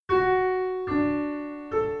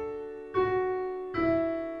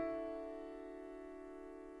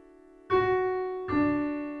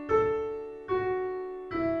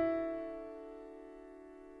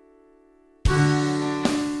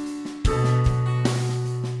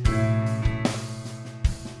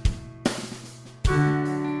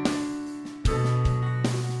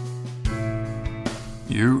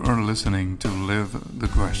You are listening to Live the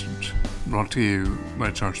Questions, brought to you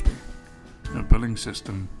by Chargebee, a billing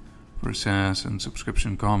system for SaaS and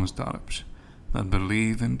subscription commerce startups that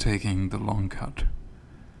believe in taking the long cut.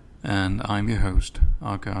 And I'm your host,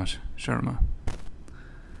 Akash Sharma.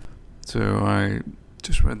 So I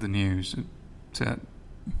just read the news. It said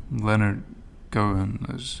Leonard Cohen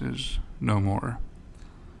is no more.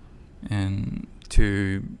 And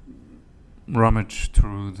to rummage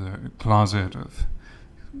through the closet of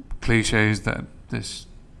cliches that this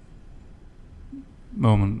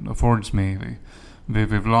moment affords me,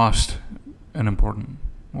 we've lost an important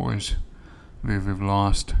voice. We've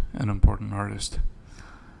lost an important artist.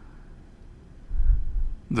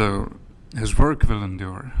 Though his work will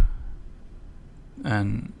endure,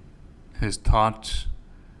 and his thoughts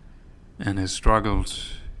and his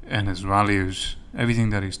struggles and his values,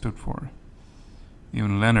 everything that he stood for,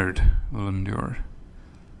 even Leonard will endure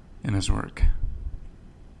in his work.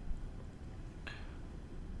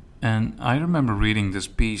 And I remember reading this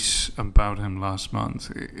piece about him last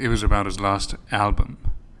month. It was about his last album.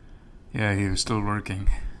 Yeah, he was still working.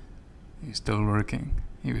 He's still working.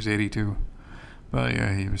 He was 82. But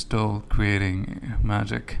yeah, he was still creating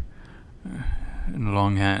magic in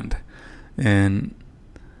longhand. And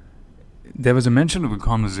there was a mention of a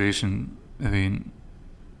conversation between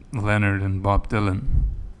Leonard and Bob Dylan.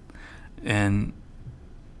 And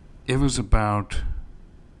it was about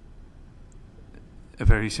a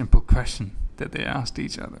very simple question that they asked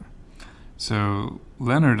each other. So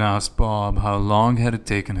Leonard asked Bob how long had it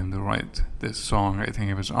taken him to write this song. I think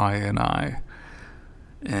it was I and I.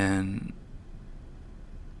 And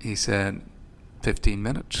he said 15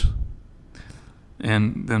 minutes.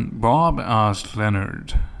 And then Bob asked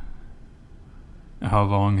Leonard how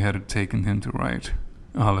long had it taken him to write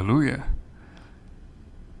Hallelujah.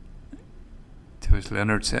 To which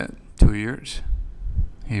Leonard said 2 years.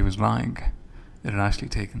 He was lying. It had actually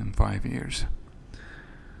taken him 5 years.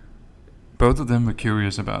 Both of them were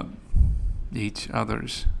curious about each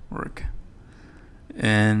other's work.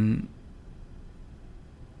 And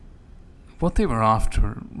what they were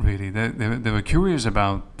after, really, they were curious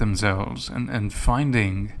about themselves and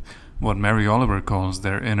finding what Mary Oliver calls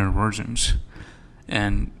their inner virgins.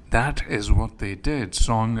 And that is what they did,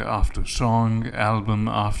 song after song, album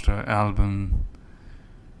after album,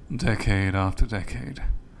 decade after decade.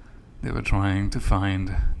 They were trying to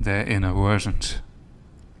find their inner versions.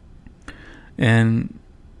 And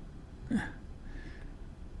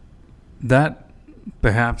that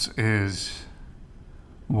perhaps is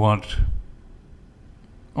what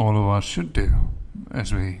all of us should do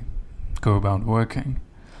as we go about working.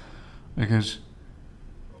 Because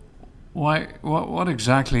what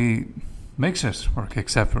exactly makes us work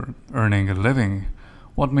except for earning a living?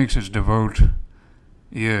 What makes us devote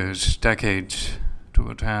years, decades to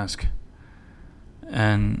a task,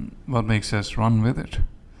 and what makes us run with it?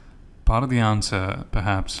 Part of the answer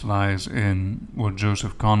perhaps lies in what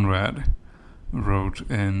Joseph Conrad wrote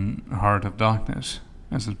in Heart of Darkness,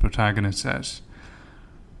 as the protagonist says,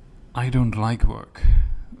 I don't like work,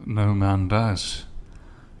 no man does,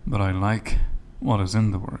 but I like what is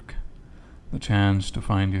in the work, the chance to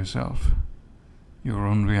find yourself, your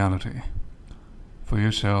own reality, for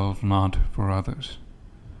yourself, not for others.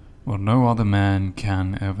 What no other man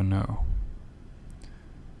can ever know.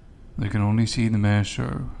 They can only see the mere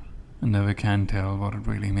show and never can tell what it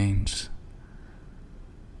really means.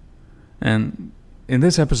 And in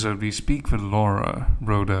this episode, we speak with Laura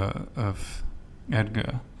Roeder of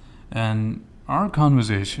Edgar, and our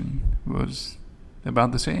conversation was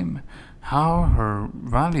about the same. How her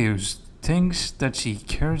values, things that she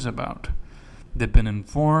cares about, they've been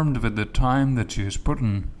informed with the time that she has put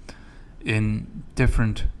in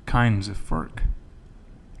different kinds of work.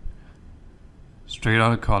 Straight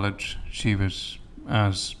out of college, she was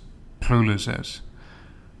as clueless as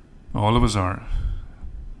all of us are.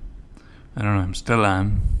 I don't know, still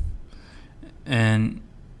am. And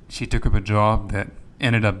she took up a job that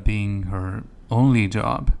ended up being her only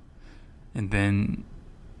job. And then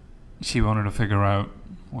she wanted to figure out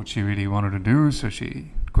what she really wanted to do, so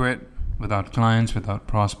she quit without clients, without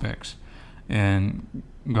prospects, and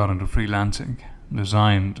got into freelancing,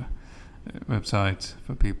 designed websites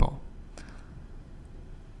for people,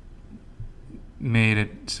 made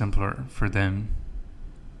it simpler for them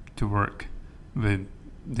to work with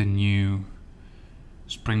the new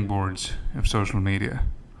springboards of social media.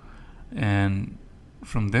 And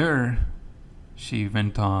from there, she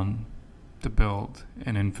went on to build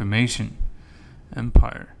an information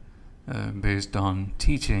empire based on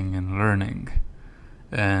teaching and learning.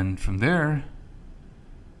 And from there,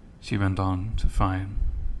 she went on to find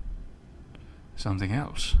something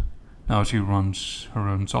else. Now she runs her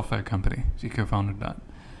own software company. She co-founded that.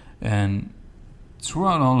 And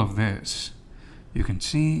throughout all of this, you can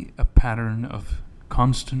see a pattern of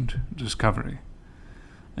constant discovery.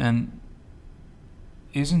 And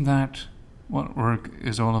isn't that what work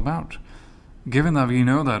is all about? Given that we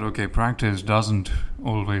know that, okay, practice doesn't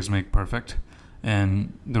always make perfect,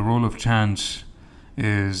 and the role of chance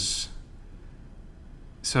is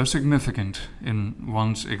so significant in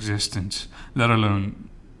one's existence, let alone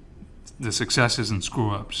the successes and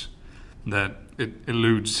screw-ups, that it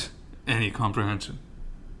eludes any comprehension.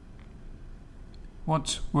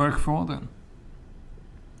 What's work for then?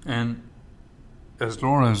 And as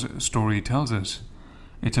Laura's story tells us,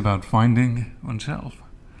 it's about finding oneself,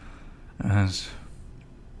 as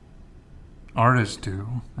artists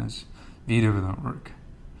do, as we do with our work.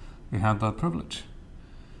 We have that privilege.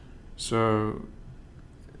 So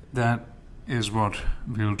that is what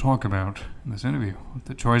we'll talk about in this interview.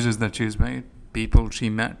 The choices that she's made, people she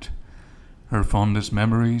met, her fondest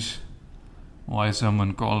memories, why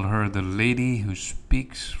someone called her the lady who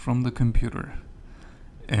speaks from the computer,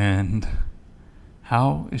 and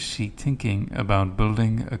how is she thinking about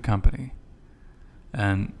building a company.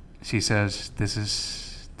 And she says this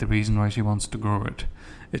is the reason why she wants to grow it.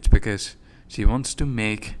 It's because she wants to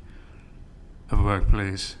make a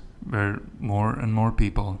workplace where more and more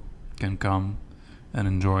people can come and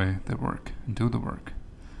enjoy their work and do the work,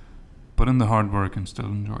 put in the hard work and still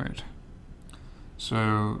enjoy it.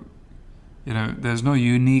 So, there's no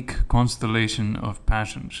unique constellation of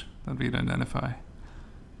passions that we'd identify.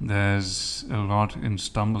 There's a lot in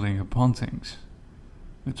stumbling upon things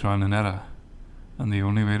with trial and error, and the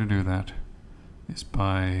only way to do that is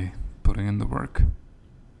by putting in the work.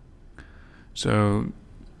 So,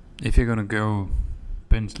 if you're going to go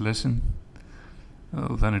binge listen,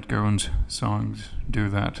 Leonard Cohen's songs, do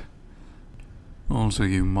that. Also,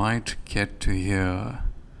 you might get to hear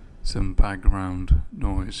some background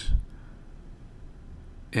noise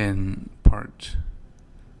in part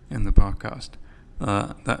in the podcast.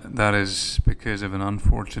 That is because of an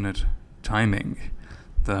unfortunate timing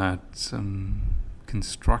that some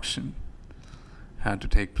construction had to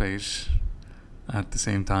take place at the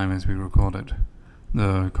same time as we recorded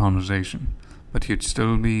the conversation. But you'd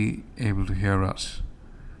still be able to hear us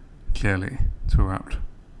clearly throughout.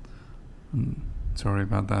 Sorry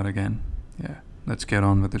about that again. Yeah, let's get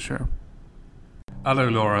on with the show. Hello,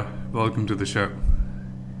 Laura. Welcome to the show.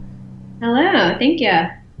 Hello, thank you.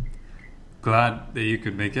 Glad that you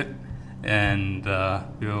could make it. And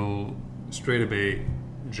we'll straight away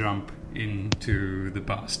jump into the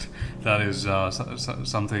past. That is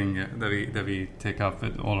something that we take up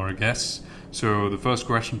with all our guests. So the first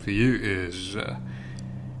question for you is,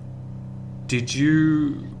 did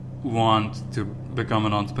you want to become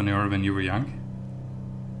an entrepreneur when you were young?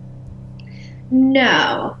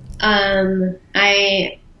 No.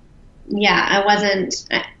 I wasn't.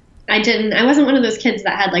 I wasn't one of those kids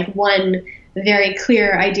that had like one very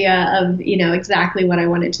clear idea of, exactly what I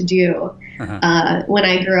wanted to do. When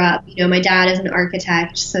I grew up. My dad is an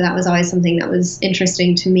architect, so that was always something that was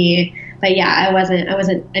interesting to me. But yeah,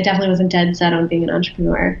 I definitely wasn't dead set on being an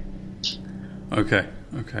entrepreneur. Okay.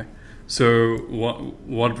 So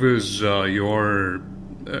what was your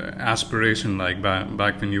aspiration like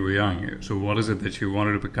back when you were young? So what is it that you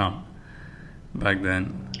wanted to become back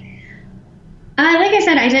then? Like I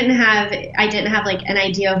said, I didn't have like an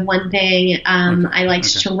idea of one thing. I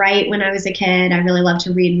liked to write when I was a kid. I really loved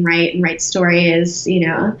to read and write stories.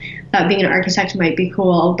 Thought being an architect might be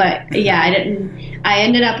cool, but yeah, I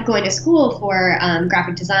ended up going to school for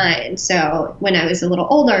graphic design. So when I was a little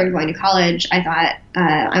older and going to college, I thought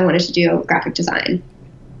I wanted to do graphic design.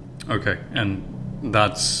 Okay, and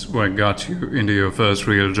that's what got you into your first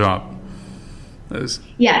real job.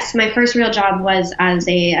 Yes, my first real job was as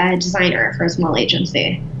a designer for a small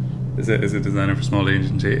agency. As a designer for a small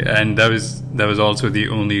agency, and that was also the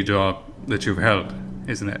only job that you've held,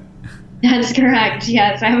 isn't it? That's correct.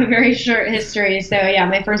 Yes, I have a very short history. So yeah,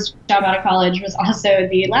 my first job out of college was also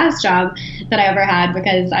the last job that I ever had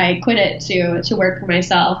because I quit it to work for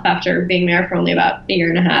myself after being there for only about a year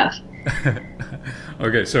and a half.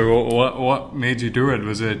 Okay, so what made you do it?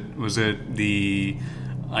 Was it the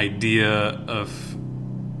idea of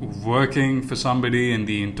working for somebody and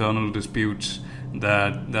the internal disputes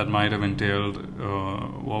that might have entailed?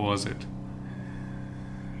 What was it?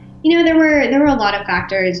 There were a lot of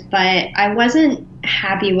factors, but I wasn't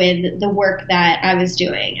happy with the work that I was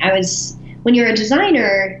doing. When you're a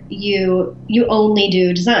designer, you only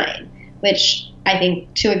do design, which I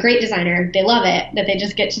think to a great designer, they love it, that they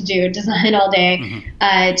just get to do design all day.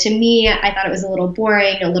 Mm-hmm. To me, I thought it was a little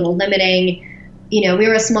boring, a little limiting. we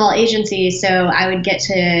were a small agency, so I would get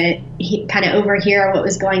to kind of overhear what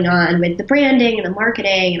was going on with the branding and the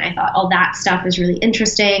marketing. And I thought all that stuff was really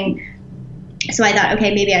interesting. So I thought,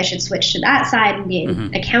 okay, maybe I should switch to that side and be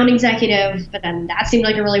an account executive, but then that seemed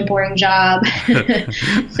like a really boring job.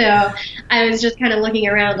 So I was just kind of looking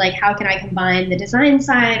around, like, how can I combine the design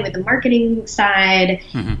side with the marketing side?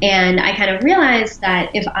 And I kind of realized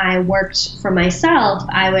that if I worked for myself,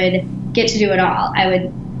 I would get to do it all. I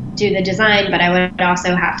would do the design, but I would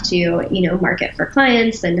also have to, market for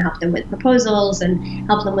clients and help them with proposals and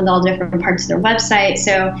help them with all different parts of their website.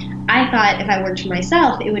 So I thought if I worked for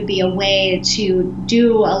myself, it would be a way to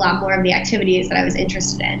do a lot more of the activities that I was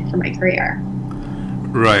interested in for my career.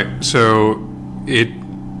 Right. So it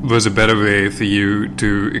was a better way for you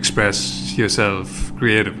to express yourself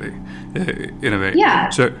creatively, in a way. Yeah.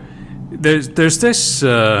 So there's this...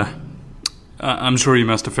 I'm sure you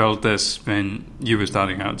must have felt this when you were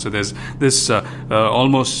starting out. So there's this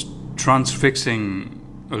almost transfixing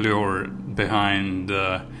allure behind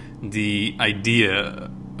the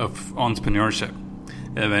idea of entrepreneurship,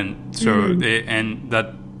 and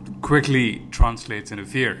that quickly translates into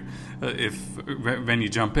fear when you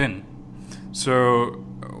jump in. So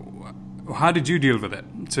how did you deal with it?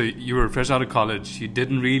 So you were fresh out of college. You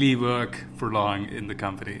didn't really work for long in the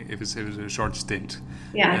company. It was a short stint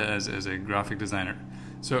as a graphic designer.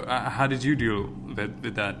 So how did you deal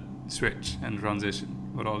with that switch and transition?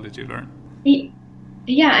 What all did you learn?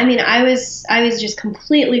 Yeah, I mean, I was just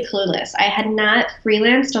completely clueless. I had not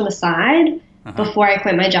freelanced on the side before I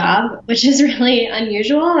quit my job, which is really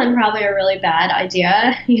unusual and probably a really bad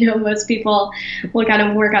idea. Most people will kind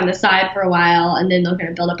of work on the side for a while and then they'll kind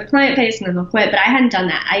of build up a client base and then they'll quit. But I hadn't done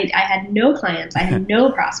that. I had no clients. I had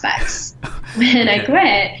no prospects when I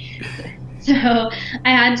quit. So I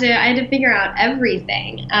had to figure out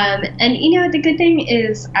everything. And the good thing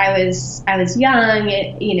is I was young.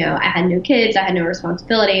 I had no kids. I had no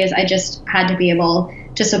responsibilities. I just had to be able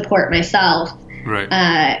to support myself. Right.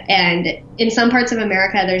 And in some parts of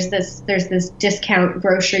America, there's this discount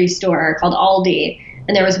grocery store called Aldi,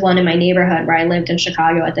 and there was one in my neighborhood where I lived in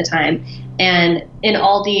Chicago at the time. And in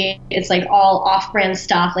Aldi, it's like all off-brand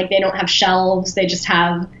stuff. Like they don't have shelves; they just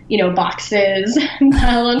have boxes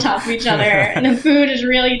piled on top of each other, and the food is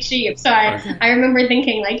really cheap. So I remember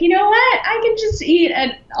thinking, like, what? I can just eat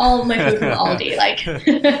all of my food from Aldi. Like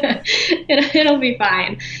it'll be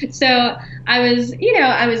fine. So I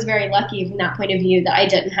was very lucky from that point of view that I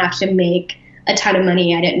didn't have to make a ton of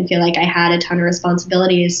money. I didn't feel like I had a ton of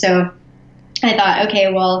responsibilities. So I thought,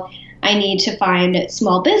 okay, well, I need to find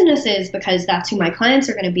small businesses because that's who my clients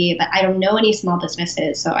are going to be, but I don't know any small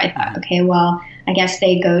businesses. So I thought, okay, well, I guess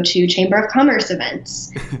they go to Chamber of Commerce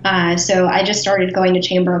events. So I just started going to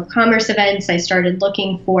Chamber of Commerce events. I started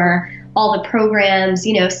looking for all the programs.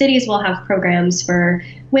 Cities will have programs for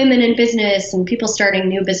women in business and people starting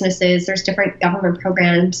new businesses. There's different government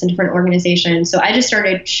programs and different organizations. So I just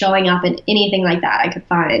started showing up in anything like that I could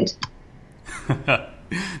find.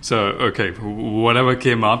 So, okay, whatever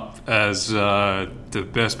came up as the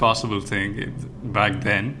best possible thing back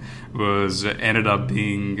then ended up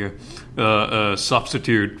being a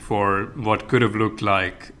substitute for what could have looked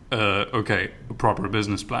like, a proper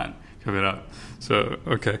business plan. Give it up. So,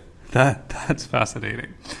 okay, that's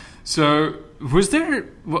fascinating. So, was there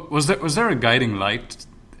a guiding light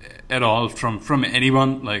at all from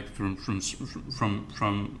anyone, like from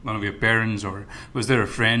one of your parents, or was there a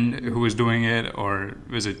friend who was doing it, or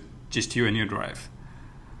was it just you and your drive?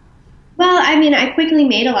 Well, I mean, I quickly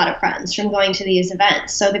made a lot of friends from going to these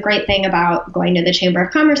events. So the great thing about going to the Chamber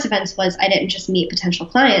of Commerce events was I didn't just meet potential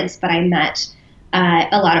clients, but I met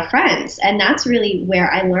a lot of friends. And that's really where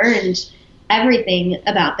I learned everything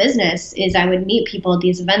about business. Is I would meet people at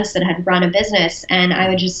these events that had run a business, and I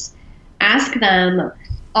would just ask them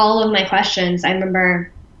all of my questions. I remember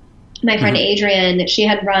my friend Adrian, she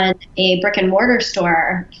had run a brick and mortar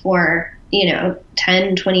store for,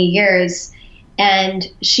 10, 20 years. And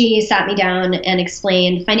she sat me down and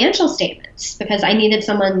explained financial statements because I needed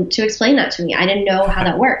someone to explain that to me. I didn't know how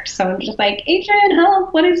that worked. So I'm just like, Adrian,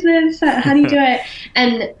 help, what is this? How do you do it?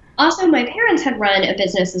 And also my parents had run a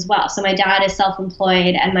business as well. So my dad is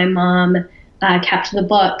self-employed and my mom kept the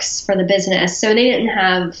books for the business. So they didn't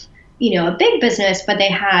have a big business, but they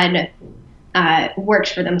had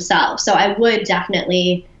worked for themselves. So I would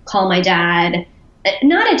definitely call my dad,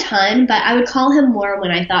 not a ton, but I would call him more when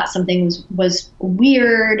I thought something was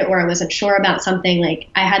weird or I wasn't sure about something. Like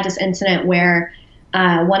I had this incident where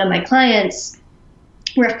one of my clients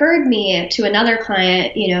referred me to another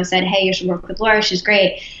client, said, hey, you should work with Laura. She's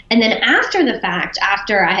great. And then after the fact,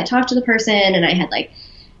 after I had talked to the person and I had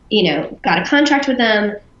got a contract with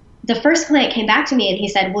them, the first client came back to me and he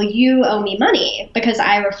said, well, you owe me money because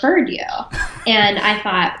I referred you. And I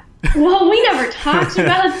thought, well, we never talked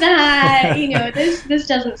about that. This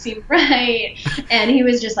doesn't seem right. And he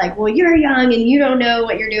was just like, well, you're young and you don't know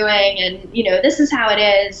what you're doing. And, this is how it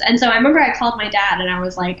is. And so I remember I called my dad and I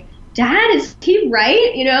was like, Dad, is he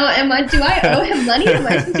right? Do I owe him money?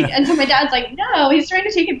 And so my dad's like, no, he's trying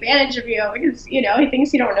to take advantage of you because, he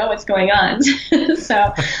thinks you don't know what's going on.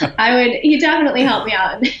 So he definitely helped me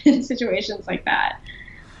out in situations like that.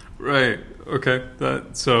 Right. Okay.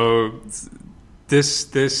 So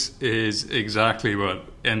this is exactly what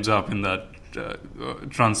ends up in that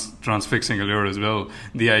transfixing allure as well.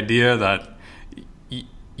 The idea that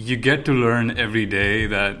you get to learn every day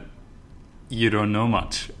that you don't know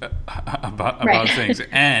much about things,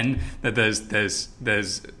 and that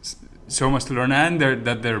there's so much to learn, and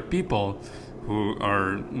that there are people who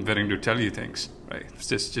are willing to tell you things, right?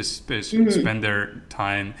 Just spend their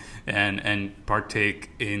time and partake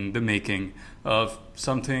in the making of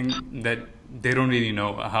something that they don't really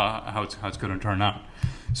know how it's going to turn out.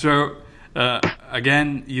 So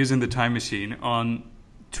again, using the time machine, on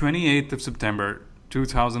 28th of September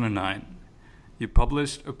 2009, you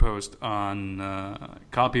published a post on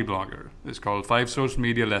Copy Blogger. It's called 5 Social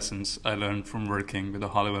Media Lessons I Learned from Working with a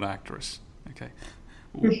Hollywood Actress. Okay.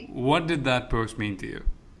 What did that post mean to you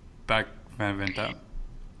back when it went out?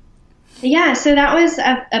 Yeah, so that was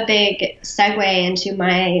a big segue into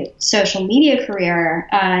my social media career.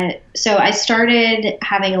 So I started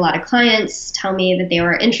having a lot of clients tell me that they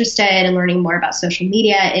were interested in learning more about social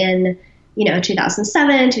media in,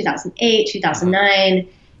 2007, 2008, 2009.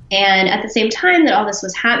 And at the same time that all this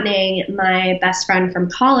was happening, my best friend from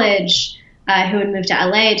college, who had moved to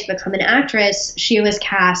LA to become an actress, she was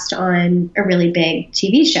cast on a really big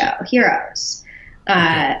TV show, Heroes,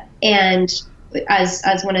 and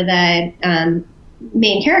as one of the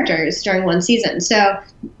main characters during one season. So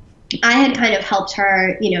I had kind of helped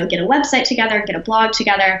her, get a website together, get a blog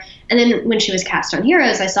together. And then when she was cast on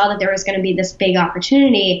Heroes, I saw that there was going to be this big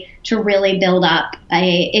opportunity to really build up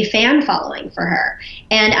a fan following for her.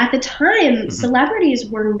 And at the time, celebrities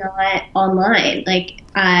were not online. Like,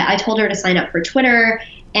 I told her to sign up for Twitter.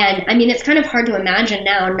 And I mean, it's kind of hard to imagine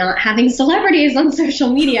now not having celebrities on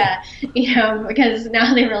social media, because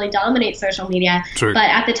now they really dominate social media. True. But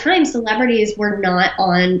at the time, celebrities were not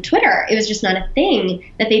on Twitter. It was just not a thing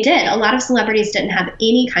that they did. A lot of celebrities didn't have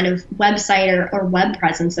any kind of website or web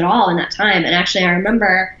presence at all in that time. And actually, I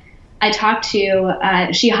remember I talked to,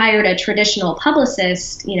 she hired a traditional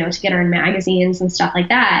publicist, to get her in magazines and stuff like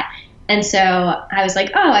that. And so I was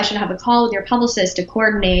like, oh, I should have a call with your publicist to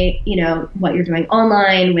coordinate, what you're doing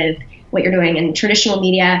online with what you're doing in traditional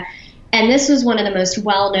media. And this was one of the most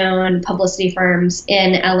well-known publicity firms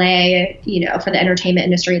in LA, for the entertainment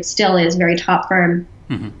industry. It still is a very top firm.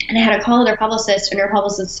 And I had a call with her publicist, and her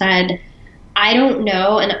publicist said, I don't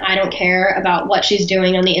know and I don't care about what she's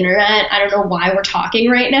doing on the internet. I don't know why we're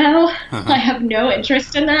talking right now. I have no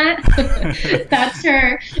interest in that.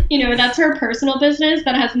 That's her personal business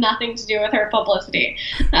that has nothing to do with her publicity.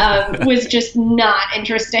 Was just not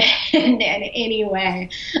interested in any way.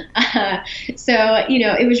 So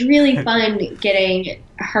it was really fun getting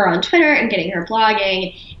her on Twitter and getting her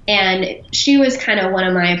blogging. And she was kind of one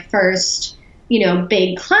of my first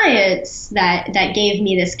big clients that gave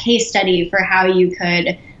me this case study for how you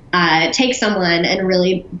could take someone and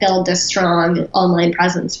really build a strong online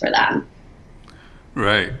presence for them.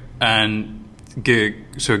 Right. And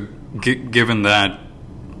given that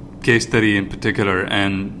case study in particular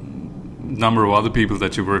and number of other people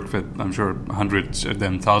that you worked with, I'm sure hundreds of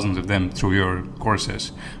them, thousands of them through your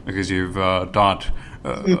courses, because you've taught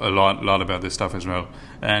a lot about this stuff as well.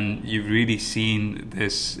 And you've really seen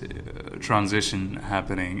this transition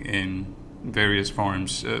happening in various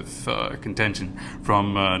forms of contention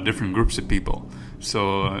from different groups of people.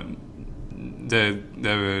 So there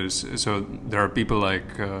are people like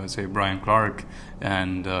say Brian Clark,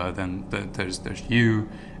 and then there's you,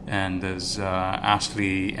 and there's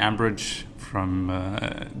Ashley Ambridge from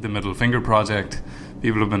the Middle Finger Project.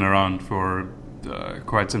 People have been around for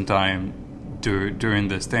quite some time doing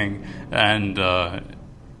this thing, and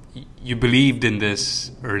you believed in this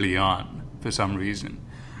early on for some reason.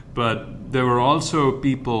 But there were also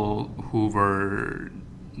people who were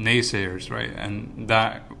naysayers, right? And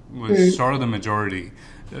that was sort of the majority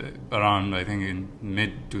around, I think, in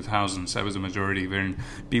mid 2000s, that was a majority, wherein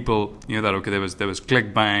people knew that, okay, there was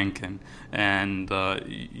ClickBank, and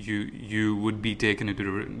you would be taken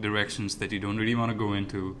into directions that you don't really want to go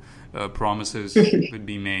into. Promises would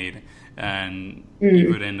be made, and you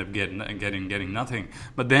would end up getting nothing.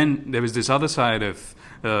 But then there was this other side of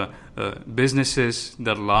businesses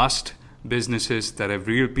that last, businesses that have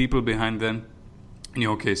real people behind them. In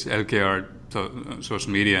your case, LKR,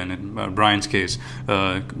 social media, and in Brian's case,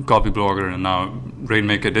 Copy Blogger, and now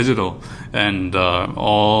Rainmaker Digital, and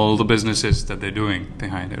all the businesses that they're doing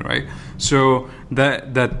behind it, right? So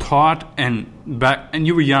that thought, and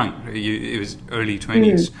you were young, right? It was early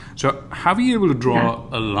 20s. So how were you able to draw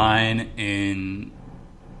a line in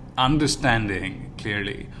understanding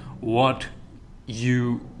clearly what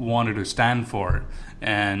you wanted to stand for,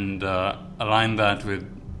 and align that with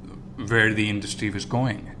where the industry was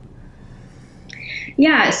going?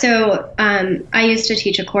 Yeah, so I used to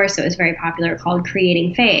teach a course that was very popular called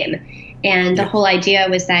Creating Fame. And the whole idea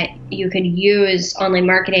was that you could use online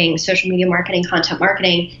marketing, social media marketing, content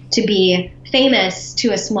marketing to be famous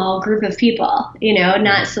to a small group of people,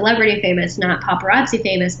 not celebrity famous, not paparazzi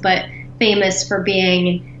famous, but famous for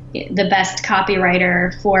being the best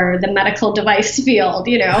copywriter for the medical device field,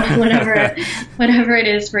 whatever it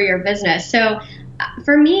is for your business. So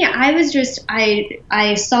for me,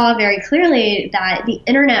 I saw very clearly that the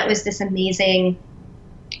internet was this amazing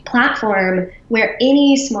platform where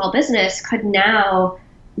any small business could now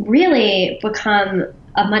really become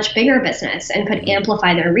a much bigger business and could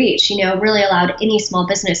amplify their reach, really allowed any small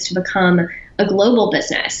business to become a global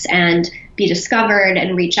business and be discovered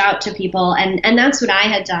and reach out to people. And that's what I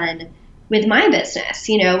had done with my business,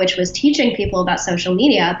 which was teaching people about social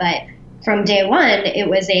media. But from day one, it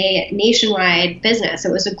was a nationwide business.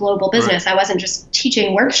 It was a global business. Right. I wasn't just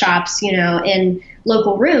teaching workshops, in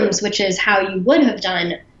local rooms, which is how you would have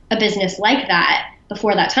done a business like that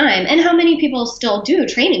before that time. And how many people still do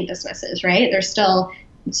training businesses, right? There's still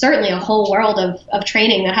certainly a whole world of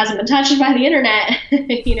training that hasn't been touched by the internet.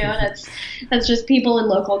 That's just people in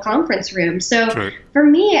local conference rooms. So for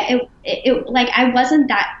me, it like I wasn't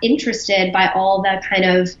that interested by all the kind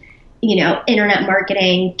of internet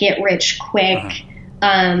marketing, get rich quick.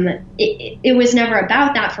 It was never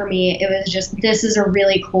about that for me. It was just, this is a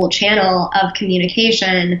really cool channel of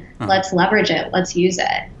communication. Let's leverage it. Let's use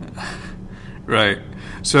it. Right.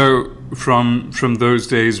 So from those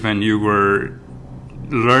days when you were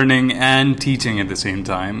learning and teaching at the same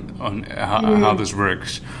time on how this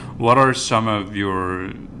works, what are some of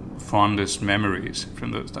your fondest memories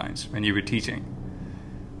from those times when you were teaching?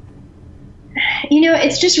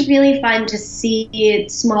 It's just really fun to see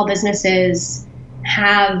small businesses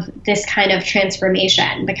have this kind of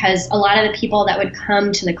transformation, because a lot of the people that would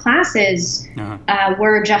come to the classes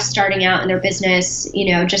were just starting out in their business,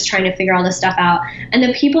 just trying to figure all this stuff out. And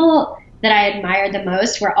the people that I admired the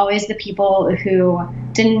most were always the people who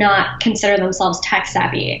did not consider themselves tech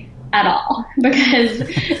savvy at all, because,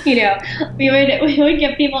 we would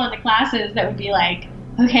get people in the classes that would be like,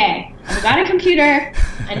 okay, I've got a computer,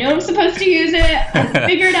 I know I'm supposed to use it, I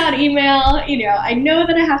figured out email, I know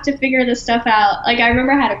that I have to figure this stuff out. Like, I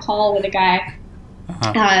remember I had a call with a guy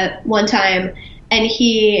one time, and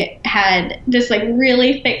he had this like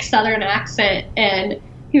really thick Southern accent, and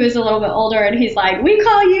he was a little bit older, and he's like, we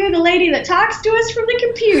call you the lady that talks to us from the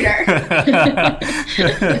computer.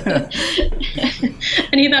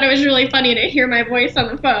 And he thought it was really funny to hear my voice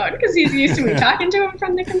on the phone, because he's used to me talking to him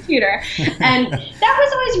from the computer. And that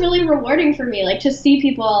was always really rewarding for me, like to see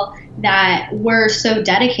people that were so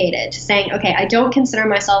dedicated to saying, okay, I don't consider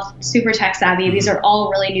myself super tech savvy. These are all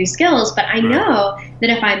really new skills, but I know that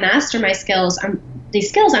if I master my skills, I'm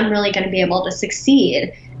really going to be able to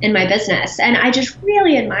succeed in my business. And I just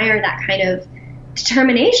really admire that kind of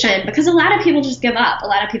determination, because a lot of people just give up. A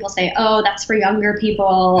lot of people say, oh, that's for younger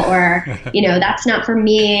people, or, that's not for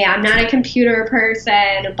me. I'm not a computer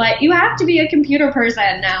person. But you have to be a computer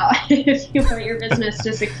person now if you want your business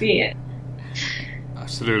to succeed.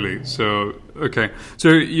 Absolutely. So, okay. So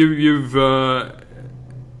you've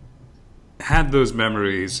had those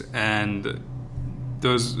memories, and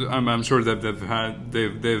those, I'm sure that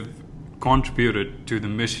they've contributed to the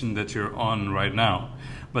mission that you're on right now.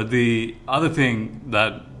 But the other thing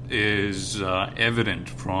that is evident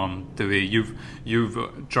from the way you've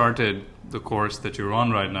charted the course that you're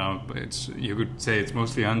on right now, you could say it's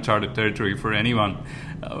mostly uncharted territory for anyone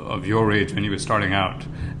of your age when you were starting out,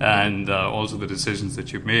 and also the decisions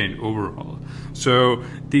that you've made overall. So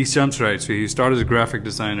these jumps, right? So you start as a graphic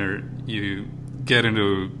designer, you get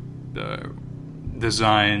into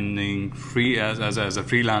designing as a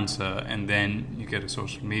freelancer, and then you get a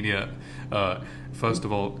social media, first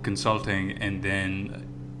of all consulting, and then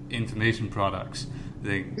information products.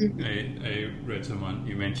 I read someone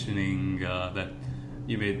you mentioning that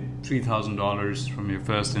you made $3,000 from your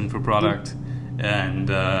first info product, and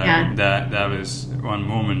that was one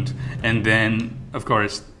moment. And then, of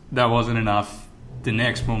course, that wasn't enough. The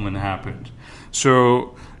next moment happened.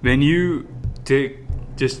 So when you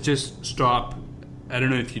just stop, I don't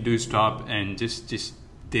know if you do stop and just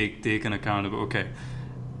take an account of, okay,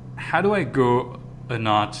 how do I go a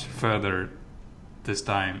notch further this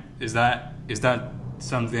time? Is that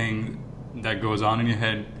something that goes on in your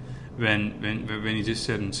head when you just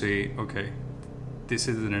sit and say, okay, this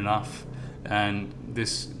isn't enough, and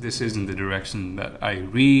this isn't the direction that I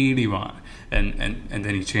really want, and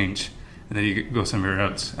then you change, and then you go somewhere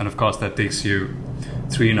else, and of course that takes you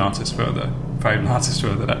 3 notches further, 5 notches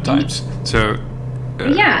further at times. So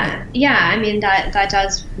yeah, I mean that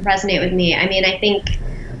does resonate with me. I mean, I think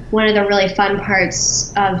one of the really fun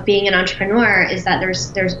parts of being an entrepreneur is that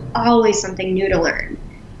there's always something new to learn,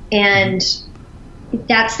 and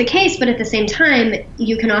that's the case. But at the same time,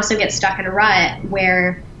 you can also get stuck in a rut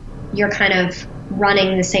where you're kind of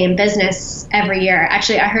running the same business every year.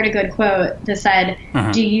 Actually, I heard a good quote that said,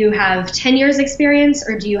 do you have 10 years experience,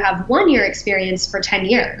 or do you have 1 year experience for 10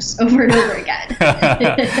 years over and over again?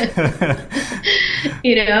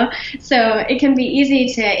 You know, so it can be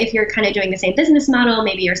easy to, if you're kind of doing the same business model,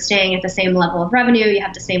 maybe you're staying at the same level of revenue, you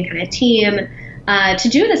have the same kind of team, to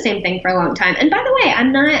do the same thing for a long time. And by the way,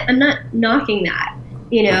 I'm not knocking that,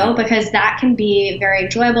 you know, because that can be very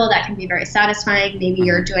enjoyable, that can be very satisfying. Maybe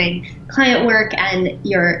you're doing client work and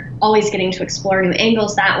you're always getting to explore new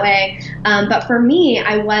angles that way. But for me,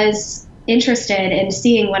 I was interested in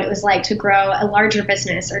seeing what it was like to grow a larger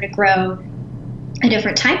business or to grow a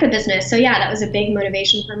different type of business. So yeah, that was a big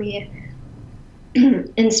motivation for me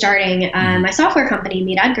in starting my software company,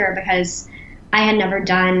 Meet Edgar, because I had never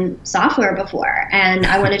done software before, and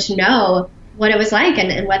I wanted to know what it was like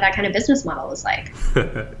and what that kind of business model was like.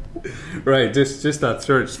 Right, just that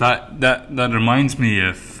search. That reminds me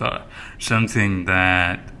of something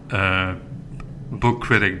that book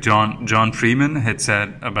critic John Freeman had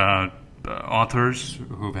said about authors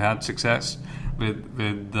who've had success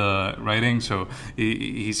with writing. So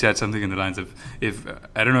he said something in the lines of, if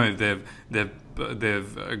I don't know if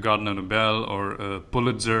they've gotten a Nobel or a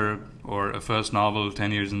Pulitzer or a first novel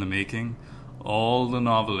 10 years in the making, all the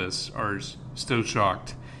novelists are still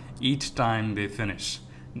shocked each time they finish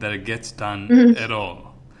that it gets done at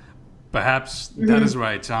all. Perhaps that is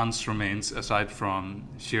why chance remains, aside from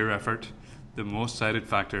sheer effort, the most cited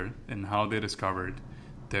factor in how they discovered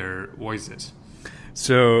their voices.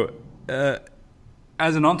 So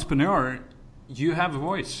as an entrepreneur, you have a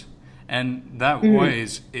voice, and that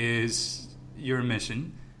voice is your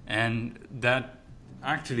mission, and that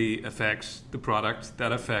actually affects the product,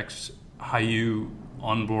 that affects how you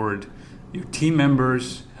onboard your team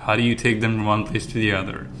members, how do you take them from one place to the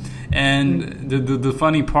other. And the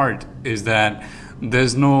funny part is that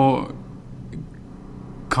there's no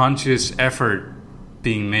conscious effort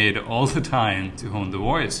being made all the time to hone the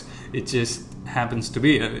voice. It just happens to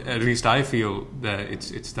be, at least I feel that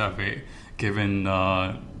it's that way, given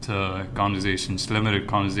to conversations, limited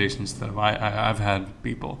conversations that I've had with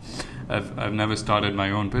people. I've never started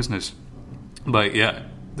my own business, but yeah,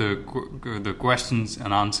 the questions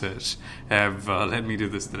and answers have led me to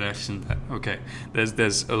this direction that, okay,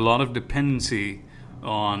 there's a lot of dependency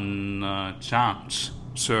on chance.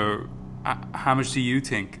 So how much do you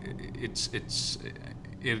think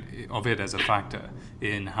of it as a factor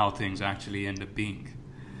in how things actually end up being?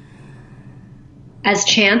 As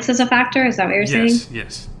chance as a factor? Is that what you're saying?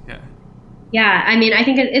 Yes, yeah. Yeah, I mean, I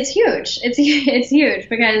think it's huge. It's huge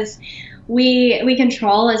because we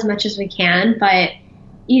control as much as we can, but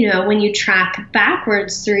you know, when you track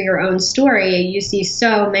backwards through your own story, you see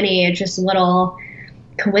so many just little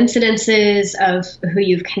coincidences of who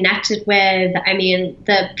you've connected with. I mean,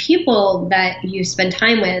 the people that you spend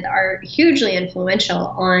time with are hugely influential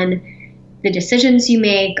on the decisions you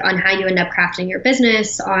make, on how you end up crafting your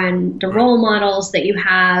business, on the role models that you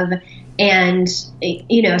have. And,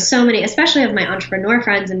 you know, so many, especially of my entrepreneur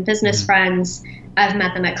friends and business friends, I've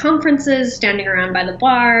met them at conferences, standing around by the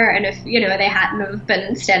bar, and if, you know, they hadn't have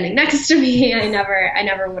been standing next to me, I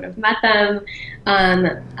never would have met them.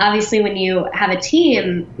 Obviously, when you have a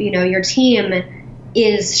team, you know, your team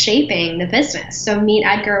is shaping the business. So Meet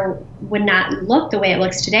Edgar would not look the way it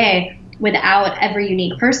looks today without every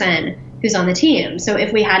unique person who's on the team. So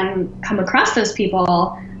if we hadn't come across those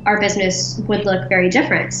people, our business would look very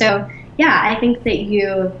different. So yeah, I think that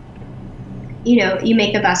you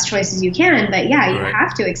make the best choices you can, but yeah, you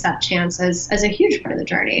have to accept chance as a huge part of the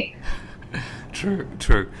journey. True.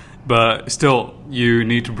 But still, you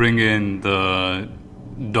need to bring in the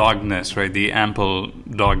dogness, right? The ample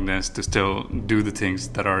dogness to still do the things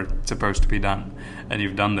that are supposed to be done, and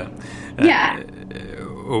you've done them. Yeah.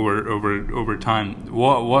 Over time,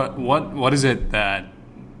 what is it that,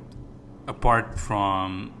 apart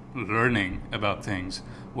from learning about things,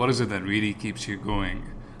 what is it that really keeps you going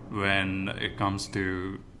when it comes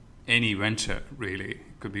to any venture? Really,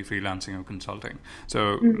 it could be freelancing or consulting.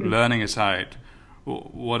 So, learning aside,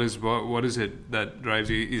 what is it that drives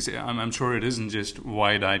you? I'm sure it isn't just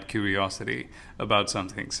wide-eyed curiosity about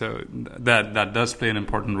something. So that does play an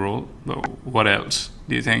important role. But what else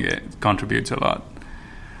do you think it contributes a lot?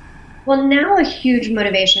 Well, now a huge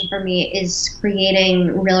motivation for me is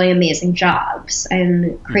creating really amazing jobs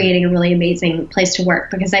and creating a really amazing place to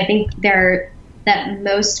work, because I think that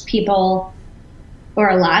most people, or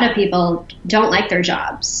a lot of people, don't like their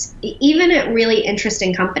jobs, even at really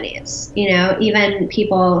interesting companies. Even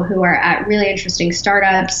people who are at really interesting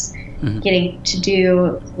startups, getting to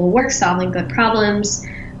do cool work, solving good problems.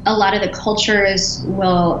 A lot of the cultures in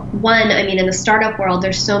the startup world,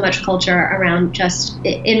 there's so much culture around just,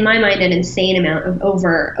 in my mind, an insane amount of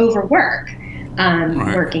overwork.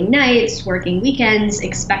 Working nights, working weekends,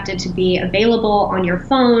 expected to be available on your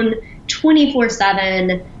phone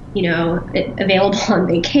 24/7, available on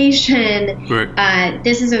vacation. Right.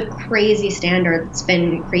 This is a crazy standard that's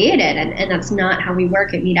been created, and that's not how we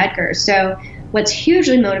work at Meet Edgar. So what's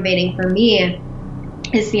hugely motivating for me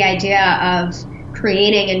is the idea of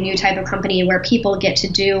creating a new type of company where people get to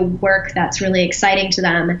do work that's really exciting to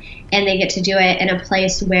them, and they get to do it in a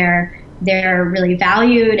place where they're really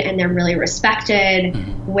valued and they're really respected,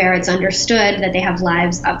 where it's understood that they have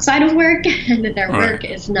lives outside of work and that their work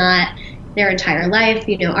is not their entire life.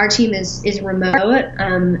 Our team is remote.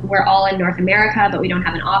 We're all in North America, but we don't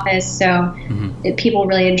have an office. So people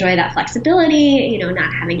really enjoy that flexibility,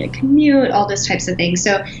 not having a commute, all those types of things.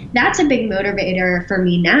 So that's a big motivator for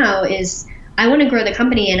me now. Is I want to grow the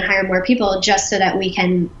company and hire more people just so that we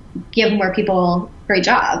can give more people great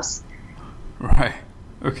jobs. Right.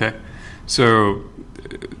 Okay. So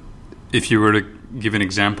if you were to give an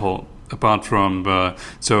example, apart from the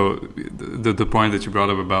point that you brought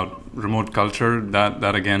up about remote culture,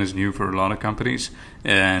 that again is new for a lot of companies,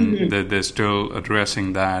 and they're still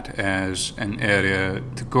addressing that as an area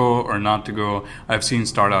to go or not to go. I've seen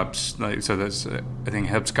startups there's I think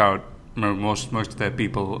HelpScout, most of their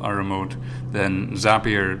people are remote. Then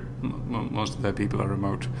Zapier, most of their people are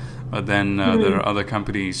remote. But then there are other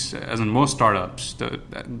companies, as in most startups,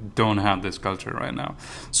 that don't have this culture right now.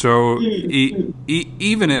 So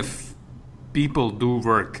even if people do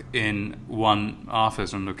work in one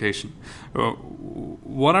office and location,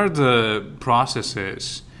 what are the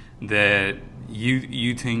processes that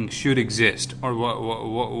you think should exist, or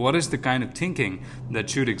what is the kind of thinking that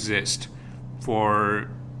should exist for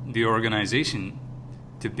the organization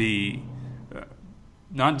to be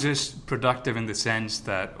not just productive in the sense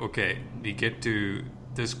that, okay, we get to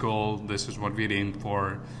this goal, this is what we aim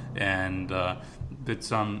for, and with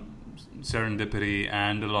some serendipity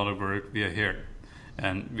and a lot of work, we are here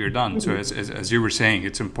and we're done. So as you were saying,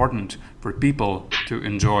 it's important for people to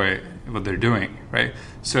enjoy what they're doing, right?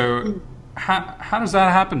 So how does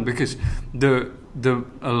that happen? Because the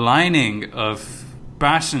aligning of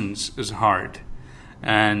passions is hard.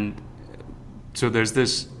 And so there's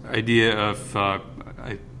this idea of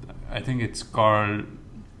I think it's Carl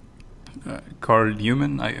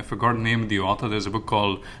Newman. I forgot the name of the author. There's a book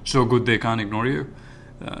called "So Good They Can't Ignore You."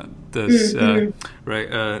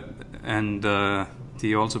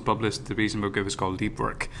 He also published the recent book. It was called Deep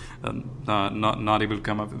Work. Not able to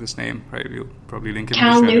come up with this name. Right? We'll probably link it.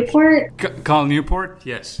 Cal Newport. Cal Newport.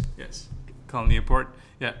 Yes. Cal Newport.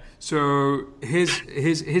 Yeah. So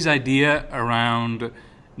his idea around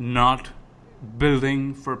not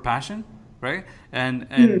building for passion, right,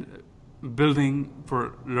 and building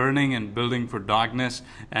for learning and building for darkness,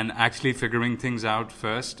 and actually figuring things out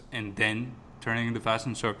first and then turning into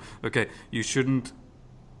passion. So okay, you shouldn't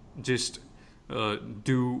just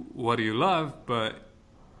do what you love, but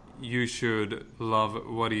you should love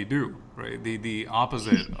what you do, right? The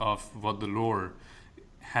opposite of what the lore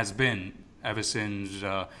has been ever since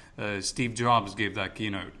Steve Jobs gave that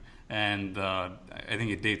keynote. And I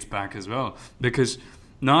think it dates back as well, because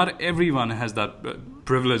not everyone has that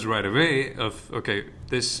privilege right away of, okay,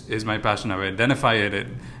 this is my passion, I've identified it,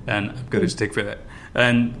 and I'm going to stick with it.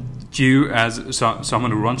 And you, as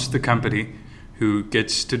someone who runs the company, who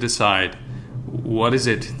gets to decide what is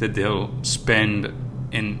it that they'll spend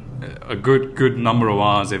in a good number of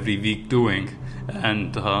hours every week doing.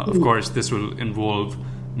 And of course, this will involve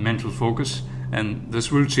mental focus, and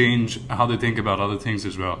this will change how they think about other things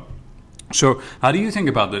as well. So how do you think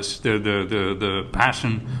about this, the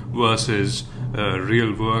passion versus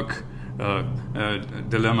real work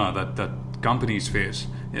dilemma that companies face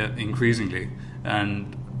increasingly,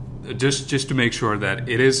 and just to make sure that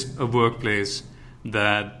it is a workplace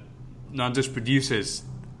that not just produces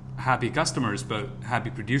happy customers but happy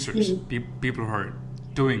producers, people who are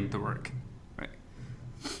doing the work, right?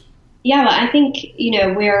 Yeah, well, I think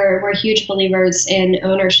we're huge believers in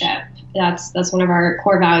ownership. That's one of our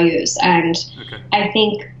core values, and I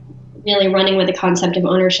think really running with the concept of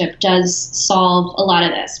ownership does solve a lot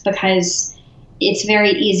of this, because it's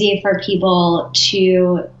very easy for people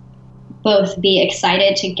to both be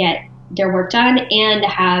excited to get their work done and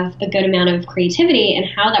have a good amount of creativity in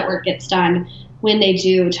how that work gets done when they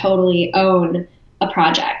do totally own a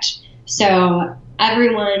project. So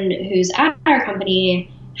everyone who's at our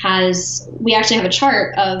company we actually have a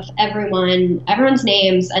chart of everyone's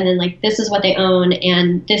names, and then like, this is what they own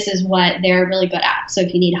and this is what they're really good at. So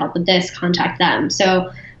if you need help with this, contact them. So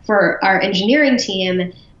for our engineering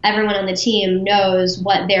team, everyone on the team knows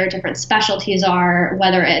what their different specialties are,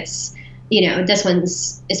 whether it's, this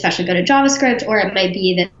one's especially good at JavaScript, or it might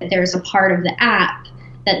be that there's a part of the app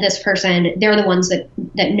that this person, they're the ones that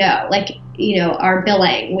know. Like, our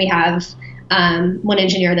billing, we have one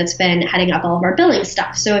engineer that's been heading up all of our billing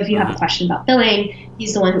stuff. So if you have a question about billing,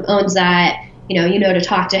 he's the one who owns that, to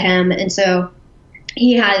talk to him. And so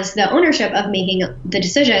he has the ownership of making the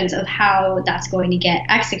decisions of how that's going to get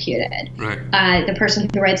executed. Right. The person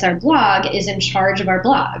who writes our blog is in charge of our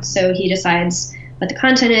blog. So he decides what the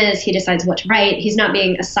content is. He decides what to write. He's not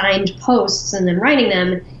being assigned posts and then writing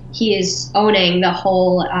them. He is owning the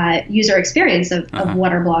whole user experience of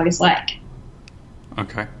what our blog is like.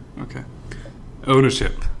 Okay.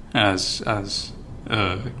 Ownership as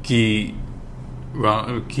a key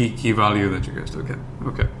value that you guys do.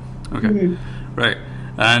 Okay. Right.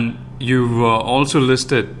 And you've also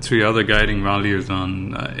listed 3 other guiding values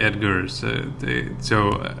on Edgar's.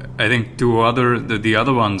 So I think the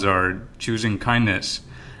other ones are choosing kindness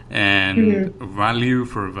and value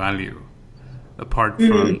for value, apart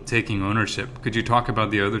from taking ownership. Could you talk about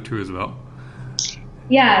the other 2 as well?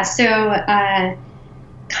 Yeah. So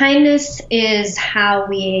kindness is how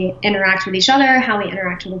we interact with each other, how we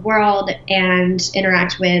interact with the world, and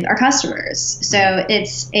interact with our customers. So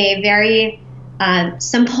it's a very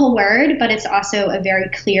simple word, but it's also a very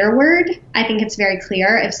clear word. I think it's very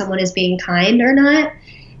clear if someone is being kind or not.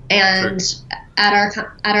 And at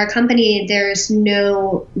our company, there's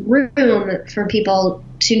no room for people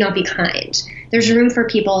to not be kind. There's room for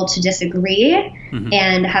people to disagree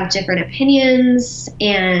and have different opinions,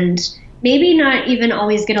 and maybe not even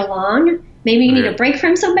always get along. Maybe you need a break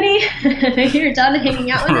from somebody. Maybe you're done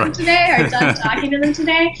hanging out with them today, or done talking to them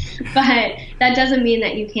today. But that doesn't mean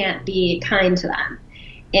that you can't be kind to them.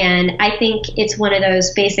 And I think it's one of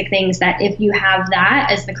those basic things that if you have that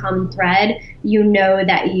as the common thread,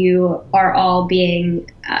 that you are all being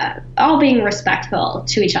respectful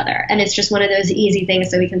to each other. And it's just one of those easy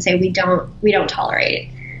things that we can say we don't tolerate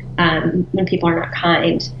when people are not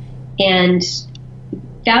kind. And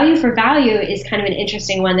value for value is kind of an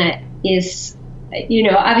interesting one that is,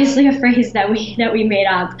 obviously a phrase that we made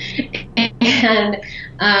up. And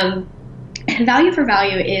value for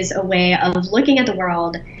value is a way of looking at the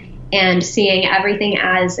world and seeing everything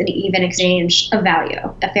as an even exchange of value,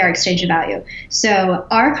 a fair exchange of value. So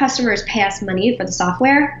our customers pay us money for the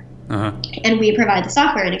software, and we provide the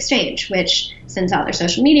software in exchange, which sends out their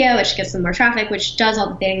social media, which gets them more traffic, which does all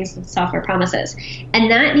the things that the software promises. And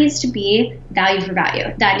that needs to be value for value.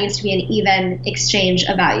 That needs to be an even exchange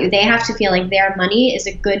of value. They have to feel like their money is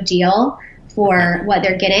a good deal for what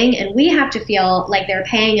they're getting, and we have to feel like they're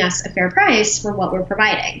paying us a fair price for what we're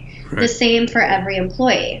providing. Right. The same for every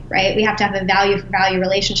employee, right? We have to have a value for value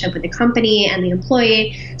relationship with the company and the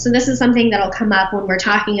employee. So this is something that'll come up when we're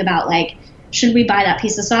talking about, like, should we buy that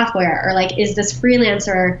piece of software? Or like, is this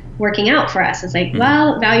freelancer working out for us? It's like,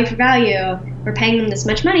 well, value for value, we're paying them this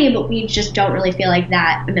much money, but we just don't really feel like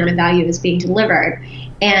that amount of value is being delivered.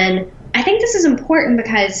 And I think this is important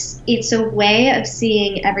because it's a way of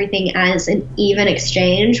seeing everything as an even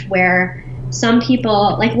exchange, where some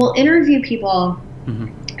people, like, we'll interview people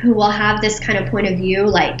who will have this kind of point of view,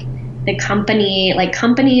 like the company, like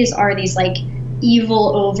companies are these like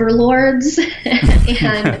evil overlords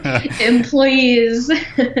and employees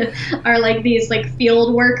are like these like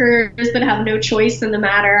field workers that have no choice in the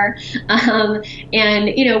matter. And,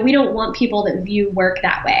 you know, we don't want people that view work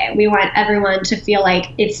that way. We want everyone to feel like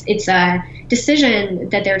it's a decision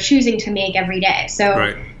that they're choosing to make every day. So,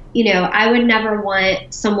 right. You know, I would never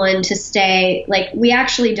want someone to stay, like, we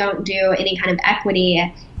actually don't do any kind of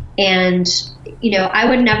equity. And, you know, I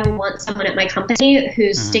would never want someone at my company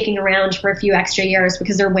who's sticking around for a few extra years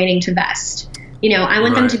because they're waiting to vest. You know, I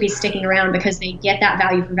want them to be sticking around because they get that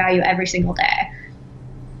value for value every single day.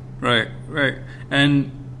 Right.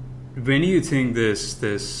 And when you think this,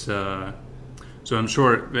 so I'm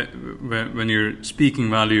sure when you're speaking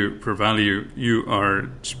value for value, you are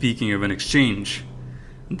speaking of an exchange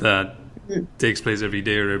that takes place every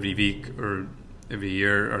day or every week or every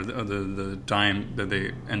year, or the time that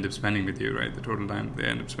they end up spending with you, right? The total time they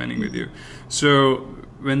end up spending with you. So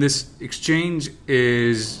when this exchange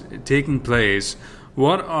is taking place,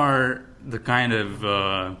 what are the kind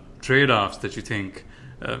of trade-offs that you think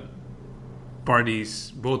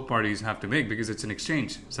both parties have to make? Because it's an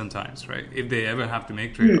exchange sometimes, right? If they ever have to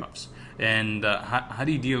make trade-offs. And how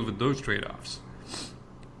do you deal with those trade-offs?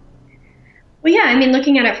 Well, yeah, I mean,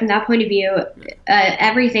 looking at it from that point of view,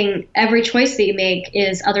 every choice that you make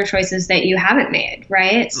is other choices that you haven't made,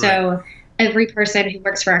 right? So every person who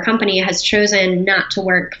works for our company has chosen not to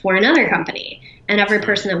work for another company. And every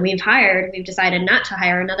person that we've hired, we've decided not to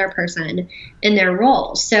hire another person in their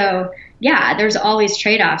role. So, yeah, there's always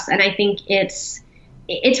trade-offs. And I think it's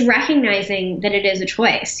recognizing that it is a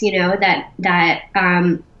choice, you know, that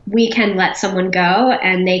we can let someone go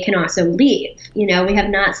and they can also leave. You know, we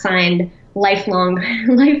have not signed lifelong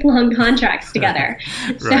contracts together.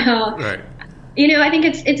 You know, I think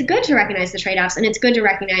it's good to recognize the trade-offs, and it's good to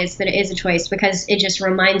recognize that it is a choice, because it just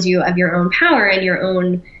reminds you of your own power and your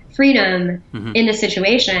own freedom in the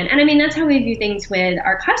situation. And I mean, that's how we view things with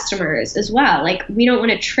our customers as well. Like, we don't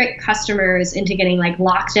want to trick customers into getting like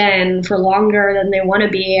locked in for longer than they want to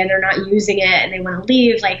be, and they're not using it and they want to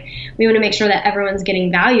leave. Like, we want to make sure that everyone's getting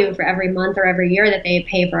value for every month or every year that they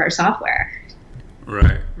pay for our software.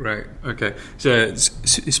 Right. Okay. So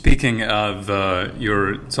speaking of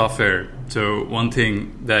your software, so one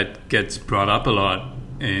thing that gets brought up a lot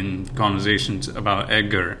in conversations about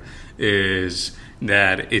Edgar is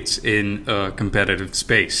that it's in a competitive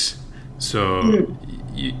space. So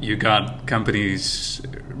you got companies,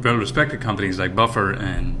 well-respected companies like Buffer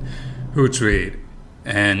and Hootsuite,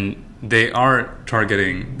 and they are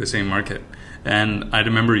targeting the same market. And I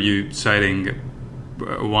remember you citing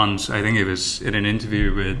once, I think it was in an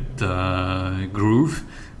interview with Groove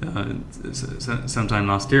sometime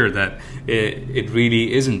last year, that it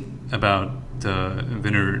really isn't about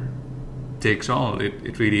winner takes all.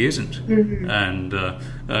 It really isn't. And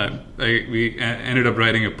we ended up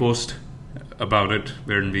writing a post about it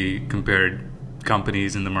where we compared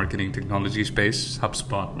companies in the marketing technology space,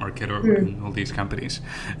 HubSpot, Marketer, and all these companies.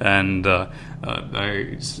 And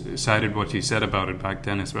I cited what you said about it back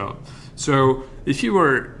then as well. So if you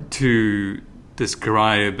were to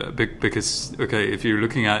describe, because, okay, if you're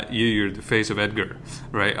looking at you're the face of Edgar,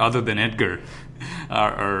 right? Other than Edgar,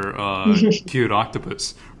 our cute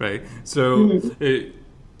octopus, right? So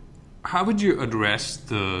how would you address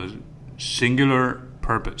the singular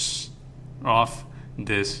purpose of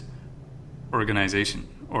this organization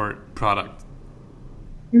or product?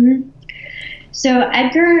 So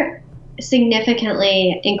Edgar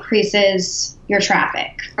significantly increases your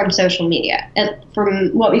traffic from social media. From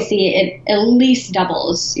what we see, it at least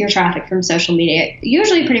doubles your traffic from social media,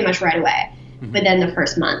 usually pretty much right away within the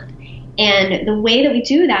first month. And the way that we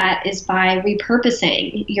do that is by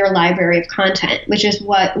repurposing your library of content, which is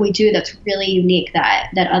what we do that's really unique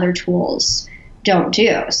that other tools don't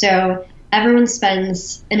do. So everyone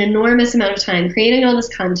spends an enormous amount of time creating all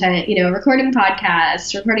this content, you know, recording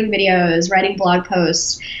podcasts, recording videos, writing blog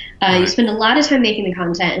posts. You spend a lot of time making the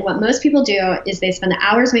content. And what most people do is they spend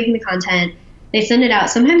hours making the content. They send it out.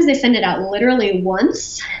 Sometimes they send it out literally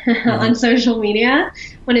once on social media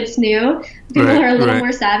when it's new. People are a little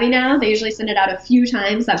more savvy now. They usually send it out a few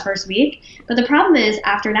times that first week. But the problem is,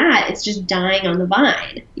 after that, it's just dying on the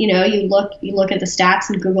vine. You know, you look at the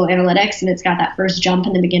stats in Google Analytics, and it's got that first jump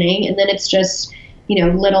in the beginning, and then it's just, you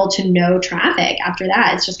know, little to no traffic after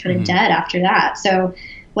that. It's just kind of dead after that. So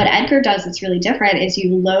what Edgar does that's really different is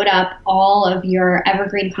you load up all of your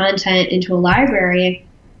evergreen content into a library,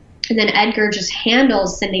 and then Edgar just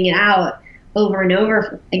handles sending it out over and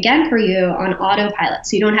over again for you on autopilot.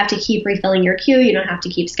 So you don't have to keep refilling your queue. You don't have to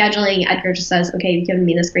keep scheduling. Edgar just says, okay, you've given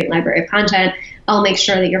me this great library of content. I'll make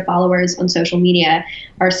sure that your followers on social media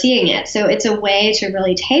are seeing it. So it's a way to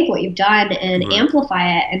really take what you've done and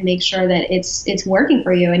amplify it and make sure that it's working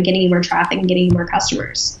for you and getting you more traffic and getting you more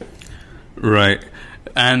customers. Right.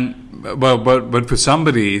 And but for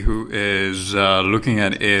somebody who is looking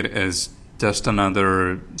at it as just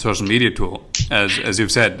another social media tool, as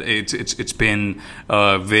you've said, it's been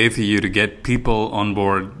a way for you to get people on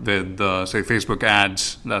board with say Facebook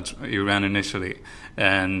ads that you ran initially,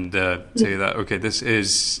 and say that okay, this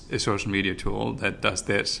is a social media tool that does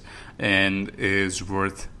this and is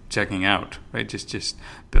worth checking out, right? Just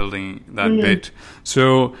building that bit.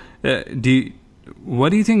 So what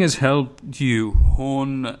do you think has helped you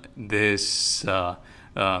hone this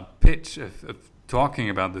pitch of talking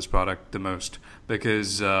about this product the most?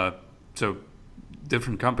 Because so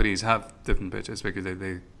different companies have different pitches because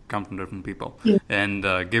they come from different people. And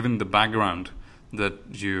given the background that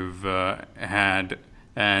you've had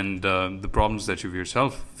and the problems that you've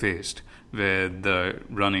yourself faced with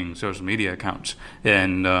running social media accounts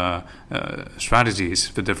and strategies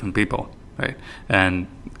for different people, right? And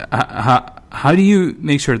how do you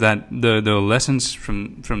make sure that the lessons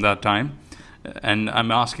from that time, and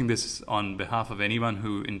I'm asking this on behalf of anyone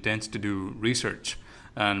who intends to do research,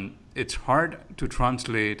 and it's hard to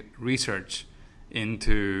translate research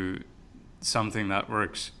into something that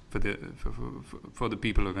works for the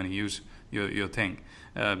people who are going to use your thing,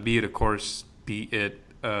 be it a course, be it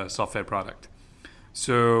a software product.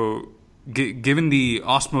 So given the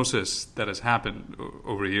osmosis that has happened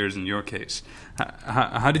over years in your case,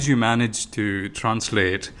 how did you manage to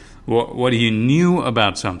translate what you knew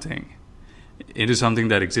about something into something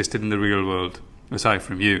that existed in the real world aside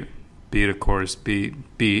from you, be it a course, be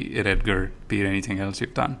it Edgar, be it anything else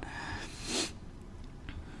you've done?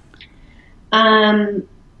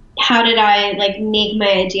 How did I make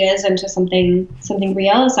my ideas into something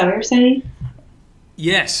real? Is that what you're saying?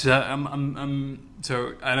 Yes. So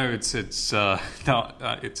I know it's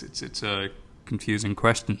a confusing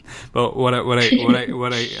question, but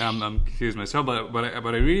I'm confused myself. But what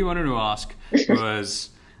I really wanted to ask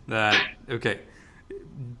was that okay,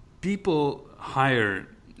 people hire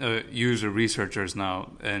user researchers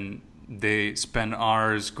now, and they spend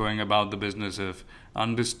hours going about the business of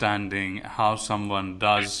understanding how someone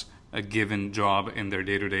does a given job in their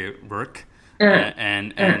day-to-day work.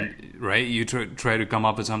 And right, you try to come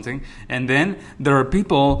up with something, and then there are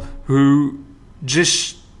people who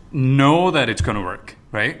just know that it's going to work,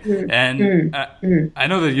 right? And I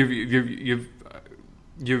know that you've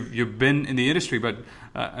been in the industry, but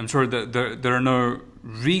I'm sure that there are no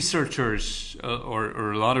researchers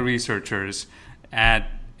or a lot of researchers at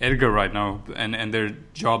Edgar right now, and their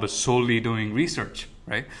job is solely doing research,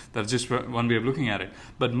 right? That's just one way of looking at it.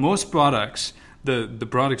 But most products. The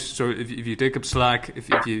products. So if you take up Slack, if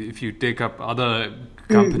you take up other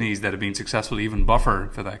companies that have been successful, even Buffer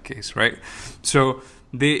for that case, right? So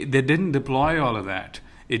they didn't deploy all of that.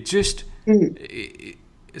 It just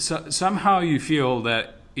somehow you feel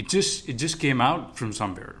that it just came out from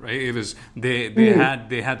somewhere, right? It was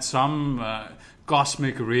they had some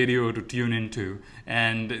cosmic radio to tune into,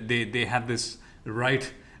 and they had this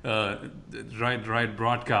right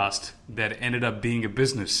broadcast that ended up being a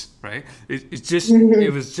business, right?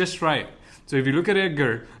 It was just right. So if you look at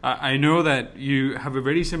Edgar, I know that you have a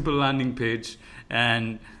very simple landing page,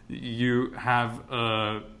 and you have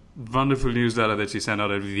a wonderful newsletter that you send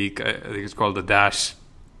out every week. I think it's called The Dash.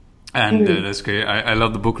 And that's great. I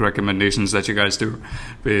love the book recommendations that you guys do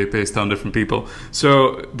based on different people.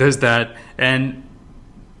 So there's that. And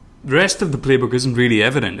the rest of the playbook isn't really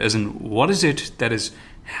evident, as in what is it that is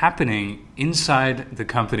happening inside the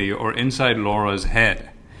company or inside Laura's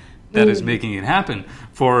head that is making it happen.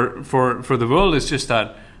 For the world, it's just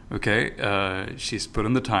that, okay, she's put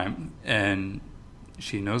in the time and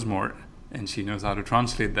she knows more and she knows how to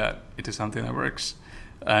translate that into something that works.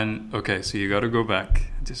 And okay, so you got to go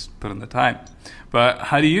back, just put in the time. But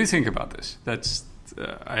how do you think about this? That's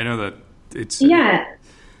I know that it's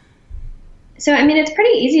So, I mean, it's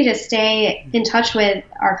pretty easy to stay in touch with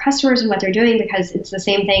our customers and what they're doing because it's the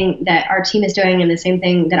same thing that our team is doing and the same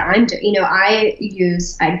thing that I'm doing. You know, I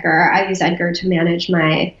use Edgar to manage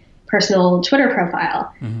my personal Twitter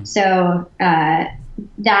profile. So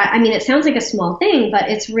it sounds like a small thing,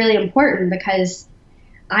 but it's really important because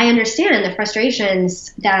I understand the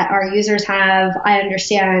frustrations that our users have. I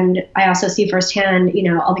also see firsthand,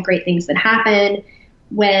 all the great things that happen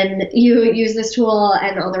when you use this tool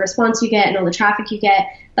and all the response you get and all the traffic you get.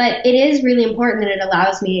 But it is really important that it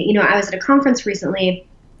allows me, I was at a conference recently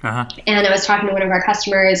And I was talking to one of our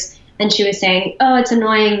customers, and she was saying, oh, it's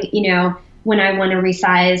annoying, when I want to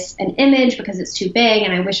resize an image because it's too big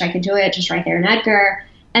and I wish I could do it just right there in Edgar.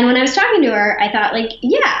 And when I was talking to her, I thought,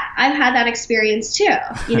 yeah, I've had that experience too.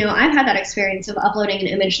 I've had that experience of uploading an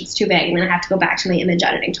image that's too big and then I have to go back to my image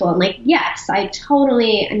editing tool. I'm yes, I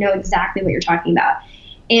totally know exactly what you're talking about.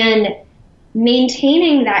 And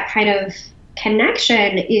maintaining that kind of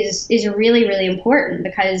connection is really, really important,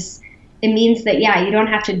 because it means that, yeah, you don't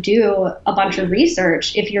have to do a bunch of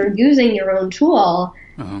research. If you're using your own tool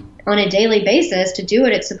on a daily basis to do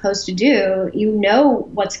what it's supposed to do, you know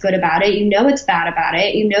what's good about it, you know what's bad about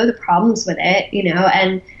it, you know the problems with it,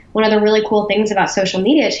 and one of the really cool things about social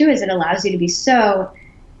media too is it allows you to be so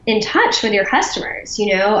in touch with your customers.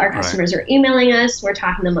 Our customers are emailing us, we're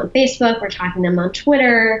talking to them on Facebook, we're talking to them on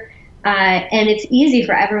Twitter, and it's easy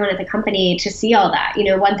for everyone at the company to see all that.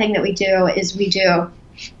 One thing that we do is we do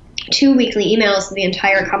 2 weekly emails that the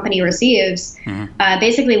entire company receives,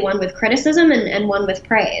 basically one with criticism and one with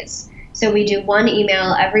praise. So we do one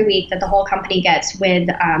email every week that the whole company gets with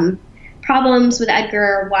problems with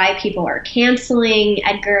Edgar, why people are canceling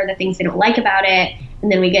Edgar, the things they don't like about it.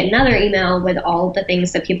 And then we get another email with all the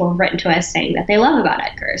things that people have written to us saying that they love about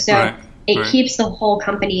Edgar. So it keeps the whole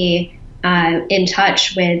company in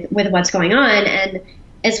touch with what's going on. And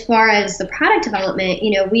as far as the product development,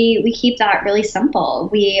 we keep that really simple.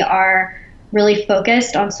 We are really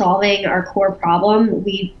focused on solving our core problem.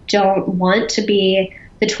 We don't want to be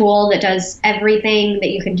the tool that does everything that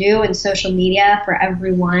you can do in social media for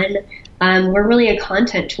everyone. We're really a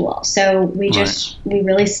content tool. So we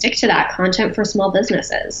really stick to that content for small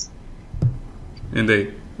businesses.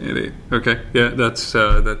 Indeed. Okay. Yeah, that's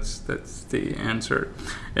the answer.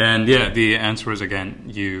 And yeah, the answer is, again,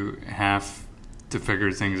 you have to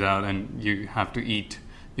figure things out, and you have to eat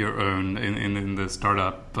your own, in the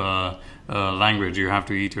startup language, you have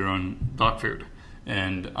to eat your own dog food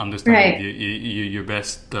and understand your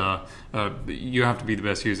best, you have to be the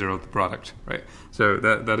best user of the product, right? So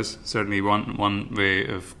that is certainly one way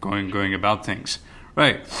of going about things.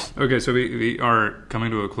 Right. Okay, so we are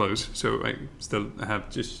coming to a close, so I still have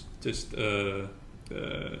just a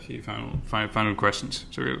few final questions,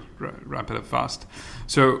 so we'll wrap it up fast.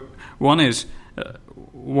 So one is,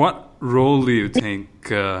 what role do you think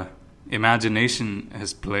imagination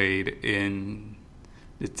has played in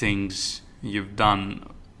the things you've done,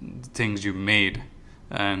 the things you've made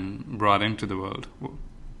and brought into the world?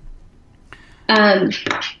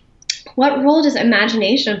 What role does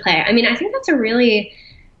imagination play? I mean, I think that's a really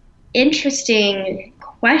interesting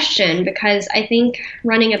question, because I think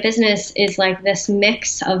running a business is like this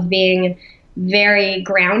mix of being very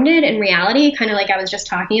grounded in reality, kind of like I was just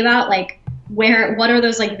talking about, what are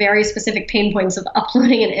those very specific pain points of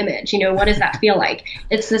uploading an image? What does that feel like?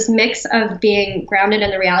 It's this mix of being grounded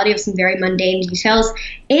in the reality of some very mundane details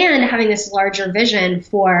and having this larger vision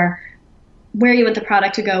for where you want the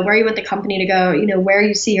product to go, where you want the company to go, where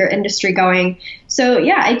you see your industry going. So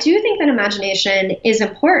yeah, I do think that imagination is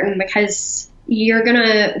important, because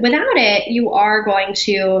without it, you are going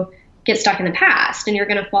to get stuck in the past and you're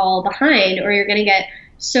going to fall behind, or you're going to get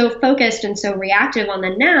so focused and so reactive on the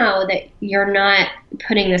now that you're not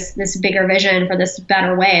putting this bigger vision for this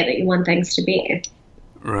better way that you want things to be.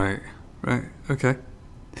 Right. Okay.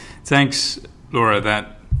 Thanks, Laura.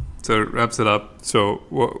 That wraps it up. So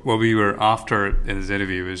what we were after in this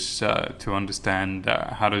interview is to understand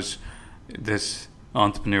how does this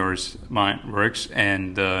entrepreneur's mind works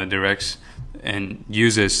and directs and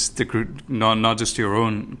uses not just your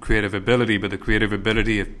own creative ability, but the creative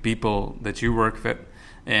ability of people that you work with,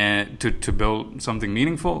 and to build something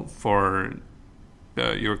meaningful for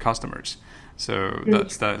your customers. So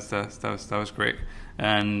that was great,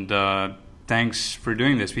 and thanks for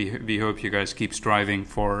doing this. We hope you guys keep striving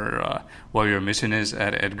for what your mission is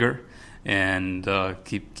at Edgar, and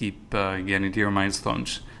keep getting to your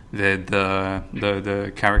milestones with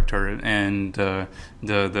the character and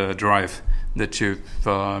the drive that you've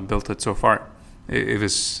built it so far. It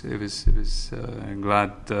was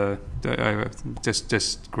glad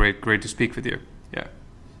just great to speak with you. Yeah,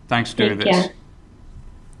 thanks for doing this.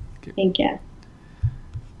 Thank you.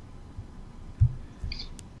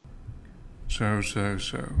 So,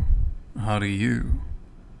 how do you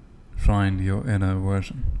find your inner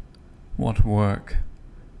version? What work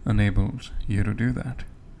enables you to do that?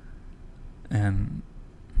 And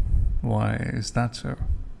why is that so?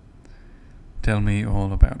 Tell me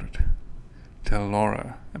all about it. Tell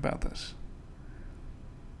Laura about this.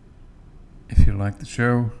 If you like the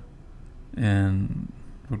show and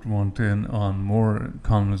would want in on more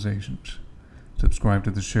conversations, Subscribe to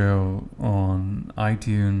the show on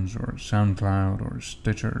iTunes or SoundCloud or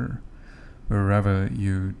Stitcher, wherever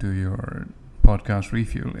you do your podcast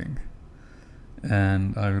refueling.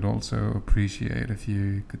 And I would also appreciate if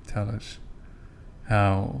you could tell us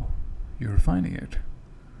how you're finding it.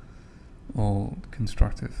 All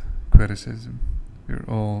constructive criticism, we're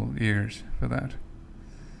all ears for that.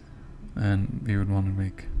 And we would want to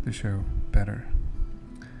make the show better.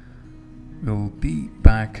 We'll be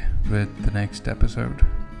back with the next episode.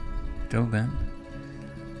 Till then,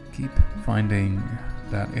 keep finding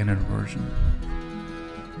that inner version,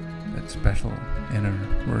 that special inner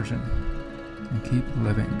version, and keep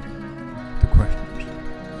living the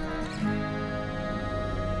questions.